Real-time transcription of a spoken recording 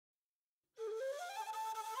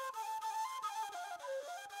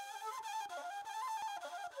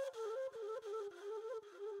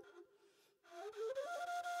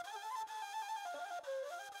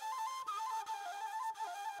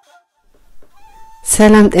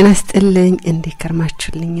ሰላም ጤና ይስጥልኝ እንዴ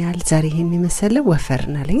ከርማችሁልኛል ዛሬ ይሄን የመሰለ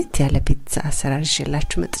ወፈርና ለየት ያለ ፒዛ አሰራር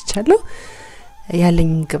ይዤላችሁ መጥቻለሁ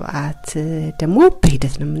ያለኝ ግብአት ደግሞ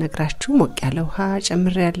በሂደት ነው የምነግራችሁ ሞቅ ያለ ውሃ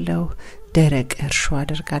ጨምሬያለሁ ደረቅ እርሾ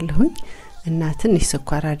አደርጋለሁኝ እና ትንሽ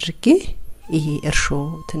ስኳር አድርጌ ይሄ እርሾ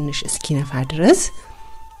ትንሽ እስኪነፋ ድረስ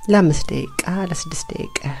ለ5 ደቂቃ ለ6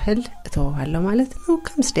 ደቂቃ ያህል እተወዋለሁ ማለት ነው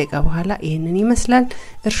ከ5 ደቂቃ በኋላ ይሄንን ይመስላል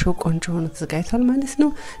እርሾ ቆንጆ ሆኖ ተዘጋጅቷል ማለት ነው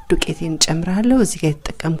ዱቄቴን ጨምራለሁ እዚህ ጋር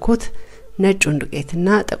የተጠቀምኩት ነጭውን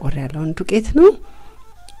ዱቄትና ጠቆር ያለውን ዱቄት ነው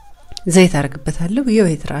ዘይት አድርግበታለሁ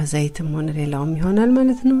የወይራ ዘይትም ሆነ ሌላውም ይሆናል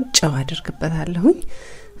ማለት ነው ጨው አድርግበታለሁኝ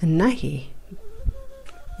እና ይሄ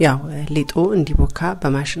ያው ሊጡ እንዲቦካ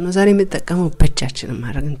በማሽን ነው ዛሬ የምጠቀመው በእጃችን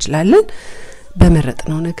ማድረግ እንችላለን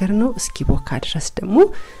በመረጥነው ነገር ነው እስኪ ቦካ ድረስ ደግሞ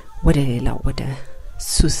ወደ ሌላው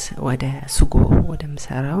ወደ ሱጎ ወደ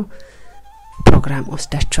ምሰራው ፕሮግራም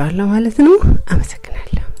ወስዳችኋለሁ ማለት ነው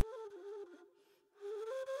አመሰግናለሁ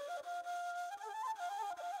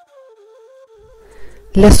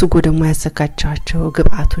ለሱጎ ደግሞ ያዘጋጃቸው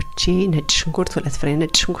ግብአቶቼ ነጭ ሽንኩርት 2 ፍሬ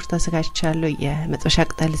ነጭ ሽንኩርት አዘጋጅቻለሁ የመጥበሻ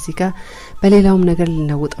ቅጠል እዚህ ጋር በሌላውም ነገር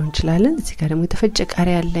ልንወጣው እንችላለን እዚህ ጋር ደግሞ የተፈጨ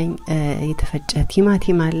ቃሪያ አለኝ የተፈጨ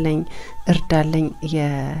ቲማቲም አለኝ እርድ አለኝ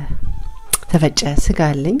የተፈጨ ስጋ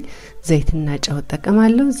አለኝ ዘይትና ጨው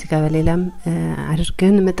ተጠቀማለሁ እዚህ ጋር በሌላም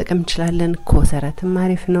አድርገን መጠቀም እንችላለን ኮሰረትም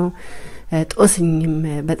አሪፍ ነው ጦስኝም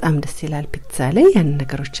በጣም ደስ ይላል ፒዛ ላይ ያን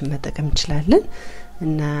ነገሮችን መጠቀም እንችላለን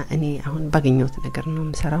እና እኔ አሁን ባገኘሁት ነገር ነው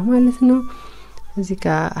የምሰራው ማለት ነው እዚህ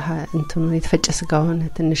ጋር እንትኑ የተፈጨ ስጋውን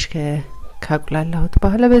ትንሽ ካቁላላሁት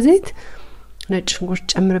በኋላ በዘይት ነጭ ሽንኩርት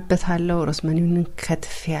ጨምርበታለሁ ሮዝማሪን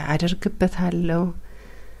ከትፊያ አደርግበታለሁ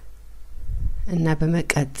እና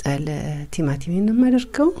በመቀጠል ቲማቲምን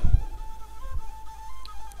ማደርገው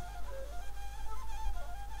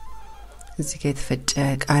እዚህ ጋር የተፈጨ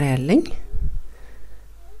ቃሪያ አለኝ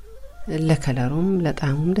ለከለሩም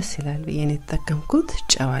ለጣሙም ደስ ይላል በየኔ ተጠቀምኩት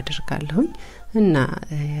ጨው አድርጋለሁኝ እና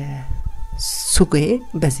ሱጎዬ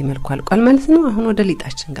በዚህ መልኩ አልቋል ማለት ነው አሁን ወደ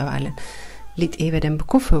ሊጣችን ገባለን ሊጤ በደንብ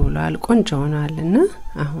ኩፍ ብሏል ቆንጆ ሆኗልና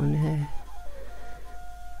አሁን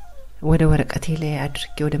ወደ ወረቀቴ ላይ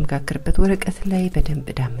አድርጌ ወደ መጋገርበት ወረቀት ላይ በደንብ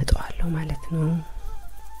ዳምጠዋለሁ ማለት ነው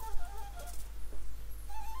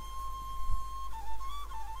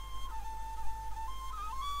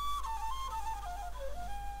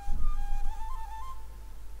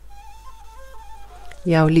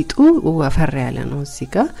ያው ሊጡ ወፈር ያለ ነው እዚህ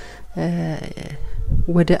ጋር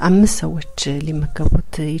ወደ 5 ሰዎች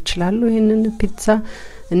ሊመገቡት ይችላሉ ይሄንን ፒዛ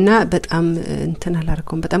እና በጣም እንትን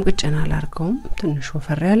አላርገውም በጣም ቅጭና አላርገውም ትንሽ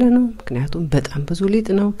ወፈር ያለ ነው ምክንያቱም በጣም ብዙ ሊጥ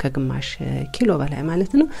ነው ከግማሽ ኪሎ በላይ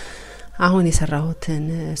ማለት ነው አሁን የሰራሁትን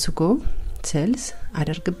ሱጎ ስልስ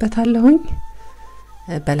አደርግበታለሁኝ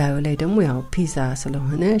በላዩ ላይ ደግሞ ያው ፒዛ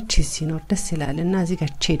ስለሆነ ቺዝ ሲኖር ደስ ይላልና እዚህ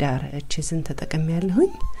ጋር ቼዳር ቺዝን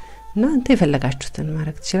ተጠቅሜያለሁኝ እና አንተ የፈለጋችሁትን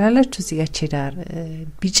ማድረግ ትችላላችሁ እዚህ ጋር ቼዳር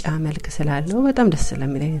ቢጫ መልክ ስላለው በጣም ደስ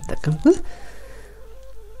ስለሚለኝ ተጠቀምኩት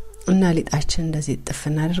እና ሊጣችን እንደዚህ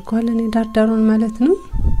ጥፍና አድርጓለን ዳርዳሩን ማለት ነው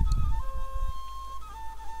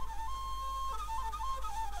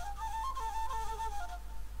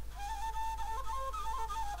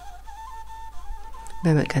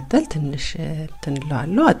በመቀጠል ትንሽ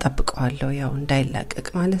ትንለዋለሁ አጣብቀዋለሁ ያው እንዳይላቀቅ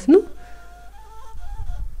ማለት ነው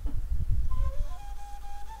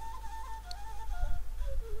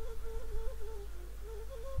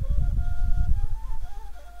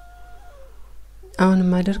አሁን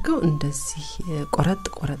ማደርገው እንደዚህ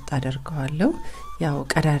ቆረጥ አደርጋለሁ ያው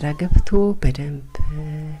ቀዳዳ ገብቶ በደንብ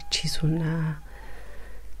ቺዙና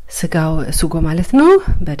ስጋው ሱጎ ማለት ነው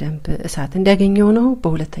በደንብ እሳት እንዲያገኘው ነው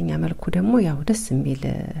በሁለተኛ መልኩ ደግሞ ያው ደስ የሚል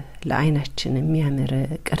ለአይናችን የሚያምር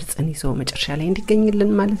ቅርጽን ይዞ መጨረሻ ላይ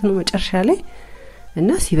እንዲገኝልን ማለት ነው መጨረሻ ላይ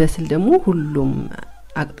እና ሲበስል ደግሞ ሁሉም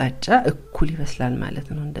አቅጣጫ እኩል ይበስላል ማለት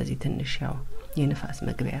ነው እንደዚህ ትንሽ ያው የንፋስ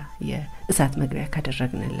መግቢያ የእሳት መግቢያ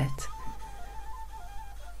ካደረግንለት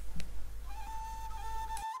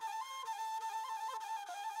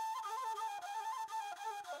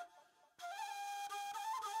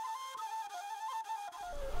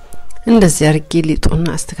እንደዚህ አርጌ ሊጡና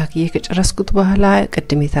አስተካክዬ ከጨረስኩት በኋላ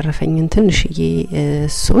ቅድም የተረፈኝን ትንሽዬ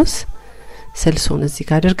ሶስ ስልሱን እዚህ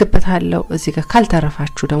ጋር አድርግበታለሁ እዚህ ጋር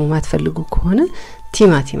ካልተረፋችሁ ደግሞ ማትፈልጉ ከሆነ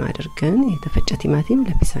ቲማቲም አድርገን የተፈጨ ቲማቲም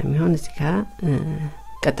ለፒዛ የሚሆን እዚህ ጋር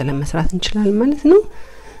ቀጥለን መስራት እንችላለን ማለት ነው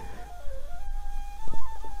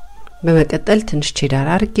በመቀጠል ትንሽ ቼዳር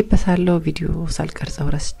አርጌበታለሁ ቪዲዮ ሳልቀርጸው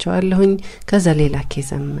ረስቸዋለሁኝ ከዛ ሌላ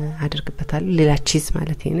ኬዘም አድርግበታለሁ ሌላ ቺዝ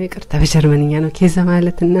ማለት ነው ይቅርታ በጀርመንኛ ነው ኬዘ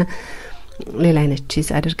ማለትና ሌላ አይነት ቺዝ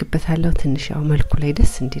አድርግበታለሁ ትንሽ ያው መልኩ ላይ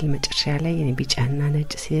ደስ እንዲል መጨረሻ ላይ የኔ ቢጫና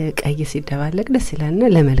ነጭ ቀይ ሲደባለቅ ደስ ይላልና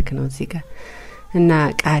ለመልክ ነው እዚህ ጋር እና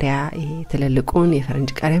ቃሪያ የተለለቁን የፈረንጅ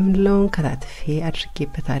ቃሪያ ምንለውን ከታትፌ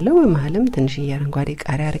አድርጌበታለሁ በመሃልም ትንሽ ያረንጓዴ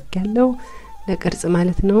ቃሪያ አድርጌያለሁ ለቅርጽ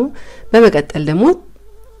ማለት ነው በመቀጠል ደግሞ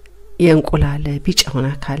የእንቁላል ቢጫውን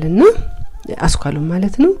አካልና አስኳሉ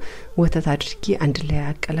ማለት ነው ወተት አድርጌ አንድ ላይ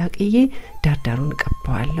አቀላቅዬ ዳርዳሩን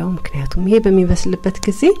ቀባዋለሁ ምክንያቱም ይሄ በሚበስልበት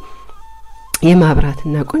ጊዜ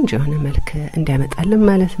የማብራትና ቆንጆ የሆነ መልክ እንዲያመጣልን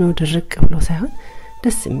ማለት ነው ድርቅ ብሎ ሳይሆን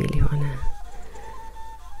ደስ የሚል የሆነ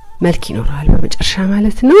መልክ ይኖራል በመጨረሻ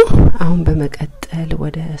ማለት ነው አሁን በመቀጠል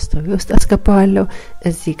ወደ ስቶቭ ውስጥ አስገባዋለሁ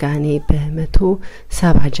እዚህ ጋር እኔ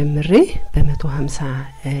በ170 ጀምሬ በ150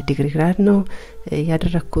 ዲግሪ ግራድ ነው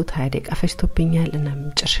ያደረኩት 20 ደቂቃ ፈጅቶብኛል እና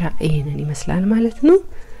መጨረሻ ይሄንን ይመስላል ማለት ነው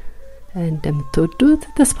እንደምትወዱት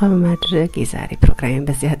ተስፋ በማድረግ የዛሬ ፕሮግራሜን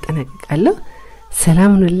በዚህ አጠናቅቃለሁ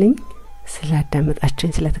ሰላም ሁኑልኝ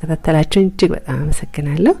ስላዳመጣችሁኝ ስለተከታተላችሁኝ እጅግ በጣም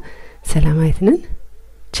አመሰግናለሁ ሰላማዊት ነን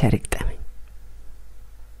ቸር ይግጠመን